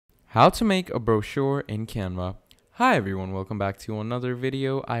How to make a brochure in Canva. Hi everyone, welcome back to another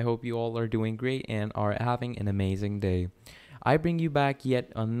video. I hope you all are doing great and are having an amazing day. I bring you back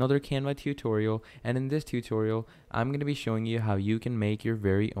yet another Canva tutorial, and in this tutorial I'm going to be showing you how you can make your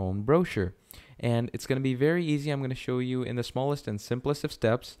very own brochure. And it's going to be very easy. I'm going to show you in the smallest and simplest of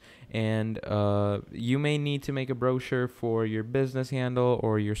steps, and you may need to make a brochure for your business handle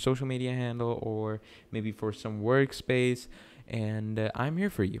or your social media handle or maybe for some workspace, and I'm here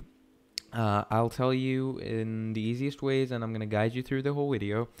for you. I'll tell you in the easiest ways, and I'm going to guide you through the whole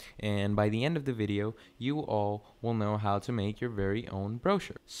video, and by the end of the video you all will know how to make your very own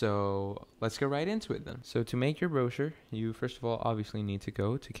brochure. So let's get right into it then. So to make your brochure, you first of all obviously need to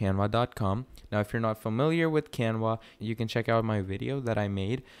go to canva.com. Now if you're not familiar with Canva, you can check out my video that I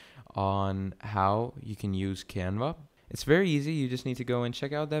made on how you can use Canva. It's very easy. You just need to go and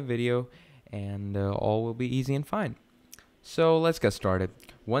check out that video, and all will be easy and fine. So let's get started.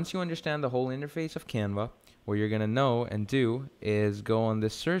 Once you understand the whole interface of Canva, what you're going to know and do is go on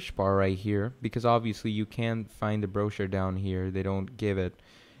this search bar right here, because obviously you can't find the brochure down here. They don't give it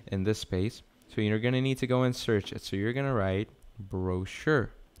in this space. So you're going to need to go and search it. So you're going to write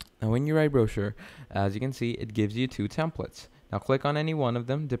brochure. Now when you write brochure, as you can see, it gives you two templates. Now click on any one of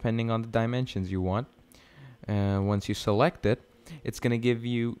them depending on the dimensions you want. Once you select it, it's going to give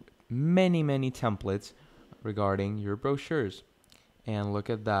you many templates regarding your brochures. And look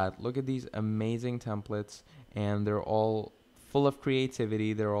at that. Look at these amazing templates, and they're all full of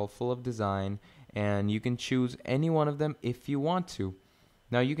creativity, they're all full of design, and you can choose any one of them if you want to.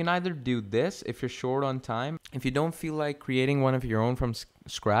 Now you can either do this if you're short on time. If you don't feel like creating one of your own from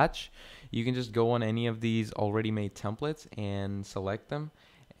scratch, you can just go on any of these already made templates and select them,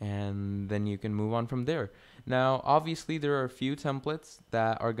 and then you can move on from there. Now obviously there are a few templates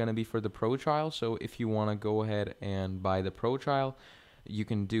that are going to be for the pro trial, so if you want to go ahead and buy the pro trial, you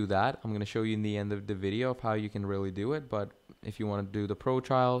can do that. I'm going to show you in the end of the video of how you can really do it, but if you want to do the pro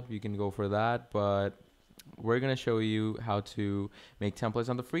trial, you can go for that. But we're going to show you how to make templates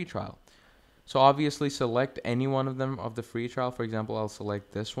on the free trial. So obviously select any one of them of the free trial. For example, I'll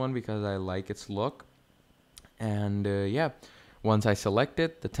select this one because I like its look. And yeah, once I select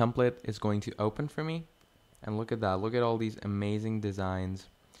it, the template is going to open for me. And look at that. Look at all these amazing designs.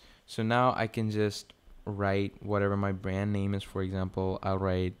 So now I can just write whatever my brand name is. For example,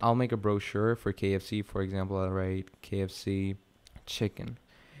 I'll make a brochure for KFC. For example, I'll write KFC chicken.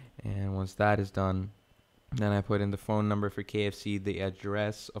 And once that is done, then I put in the phone number for KFC, the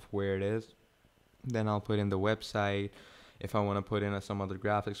address of where it is. Then I'll put in the website. If I want to put in some other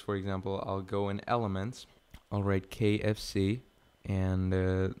graphics, for example, I'll go in elements. I'll write KFC.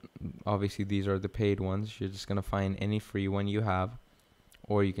 And obviously these are the paid ones. You're just gonna find any free one you have,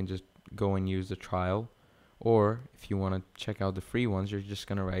 or you can just go and use the trial. Or if you want to check out the free ones, you're just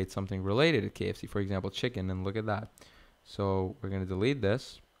gonna write something related to KFC, for example chicken, and look at that. So we're gonna delete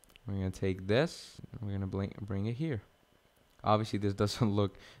this, we're gonna take this, and we're gonna bring it here. Obviously this doesn't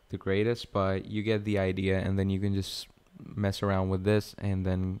look the greatest, but you get the idea, and then you can just mess around with this, and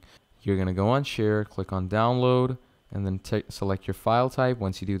then you're gonna go on share, click on download, and then select your file type.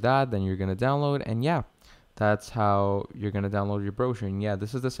 Once you do that, then you're going to download, and yeah, that's how you're going to download your brochure. And yeah,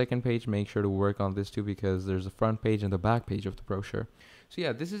 this is the second page. Make sure to work on this too, because there's a front page and the back page of the brochure. So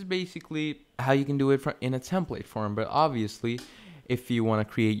yeah, this is basically how you can do it in a template form. But obviously, if you want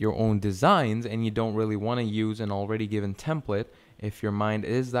to create your own designs and you don't really want to use an already given template, if your mind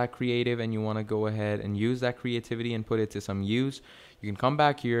is that creative and you want to go ahead and use that creativity and put it to some use, you can come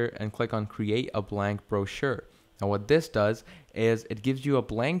back here and click on create a blank brochure. Now what this does is it gives you a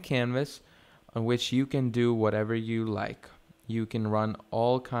blank canvas on which you can do whatever you like. You can run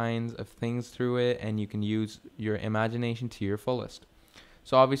all kinds of things through it, and you can use your imagination to your fullest.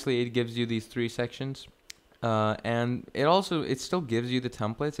 So obviously it gives you these three sections, and it still gives you the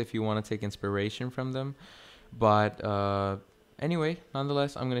templates if you want to take inspiration from them. But anyway,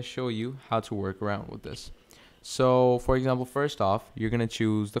 nonetheless, I'm going to show you how to work around with this. So for example, first off, you're going to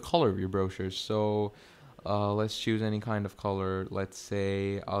choose the color of your brochures. So let's choose any kind of color. Let's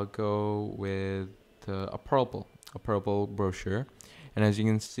say I'll go with a purple brochure. And as you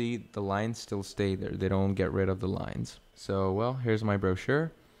can see, the lines still stay there. They don't get rid of the lines. So, well, here's my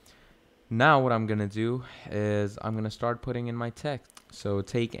brochure. Now what I'm going to do is I'm going to start putting in my text. So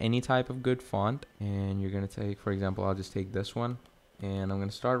take any type of good font, and you're going to take, for example, I'll just take this one, and I'm going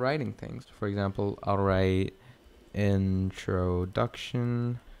to start writing things. For example, I'll write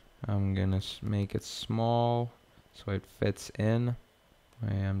introduction. I'm gonna make it small so it fits in.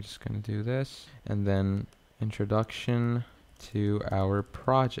 I'm just gonna do this, and then introduction to our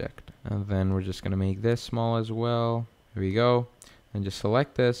project, and then we're just gonna make this small as well. Here we go. and just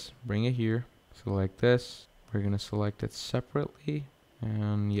select this, bring it here, select this. We're gonna select it separately,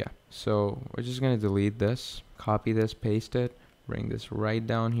 and yeah, so we're just gonna delete this, copy this, paste it, bring this right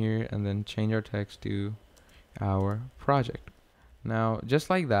down here, and then change our text to our project. Now, just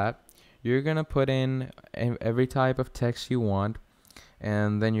like that, you're gonna put in every type of text you want,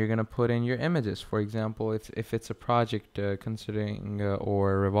 and then you're gonna put in your images. For example, if it's a project considering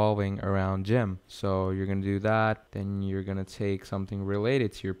or revolving around gym, so you're gonna do that. Then you're gonna take something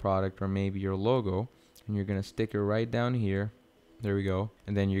related to your product or maybe your logo, and you're gonna stick it right down here. There we go.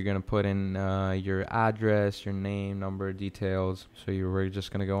 And then you're gonna put in your address, your name, number, details. So we're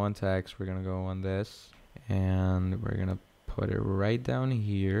just gonna go on text. We're gonna go on this, and we're gonna put it right down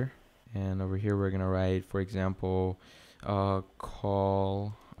here. And over here, we're gonna write, for example,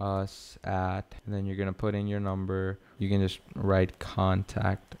 call us at, and then you're gonna put in your number. You can just write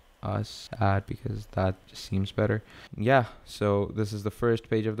contact us at, because that just seems better. Yeah, so this is the first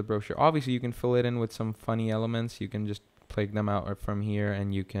page of the brochure. Obviously, you can fill it in with some funny elements. You can just click them out from here,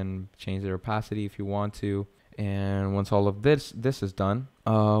 and you can change their opacity if you want to. And once all of this is done,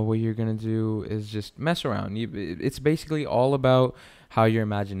 what you're gonna do is just mess around. It's basically all about how your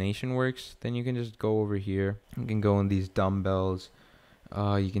imagination works. Then you can just go over here. You can go in these dumbbells.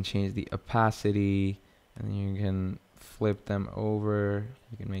 You can change the opacity, and you can flip them over.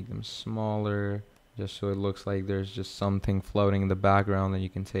 You can make them smaller, just so it looks like there's just something floating in the background. Then you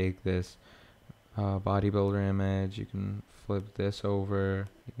can take this bodybuilder image. You can flip this over.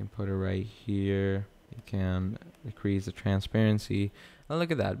 You can put it right here. You can decrease the transparency. And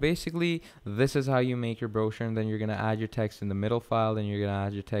look at that. Basically, this is how you make your brochure, and then you're going to add your text in the middle file, then you're going to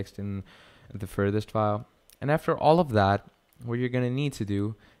add your text in the furthest file. And after all of that, what you're going to need to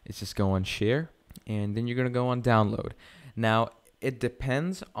do is just go on share, and then you're going to go on download. Now, it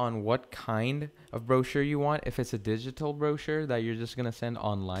depends on what kind of brochure you want. If it's a digital brochure that you're just going to send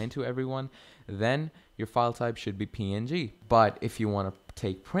online to everyone, then your file type should be PNG. But if you want to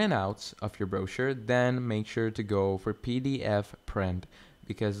take printouts of your brochure, then make sure to go for PDF print,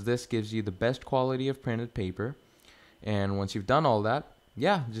 because this gives you the best quality of printed paper. And once you've done all that,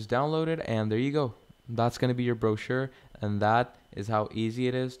 yeah, just download it, and there you go. That's going to be your brochure, and that is how easy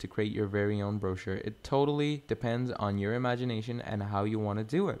it is to create your very own brochure. It totally depends on your imagination and how you want to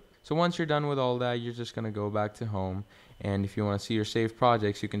do it. So once you're done with all that, you're just going to go back to home, and if you want to see your saved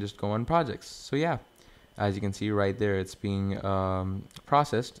projects, you can just go on projects. So yeah, as you can see right there, it's being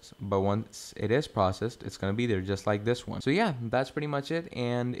processed, but once it is processed, it's going to be there just like this one. So yeah, that's pretty much it.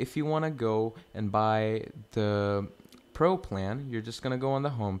 And if you want to go and buy the Pro plan, you're just going to go on the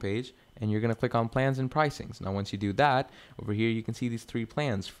home page, and you're going to click on plans and pricings. Now once you do that, over here you can see these three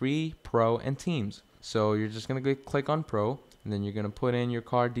plans: free, pro, and teams. So you're just going to click on pro, and then you're going to put in your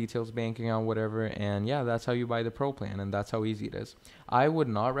card details, banking account, whatever, and yeah, that's how you buy the pro plan, and that's how easy it is. I would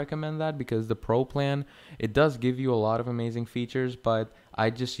not recommend that, because the pro plan, it does give you a lot of amazing features, but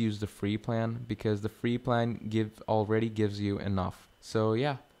I just use the free plan, because the free plan already gives you enough. So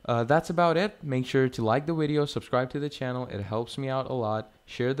yeah, that's about it. Make sure to like the video, subscribe to the channel. It helps me out a lot.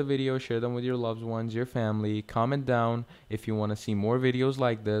 Share the video, share them with your loved ones, your family. Comment down if you want to see more videos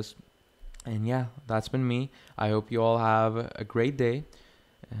like this. And yeah, that's been me. I hope you all have a great day,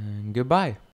 and goodbye.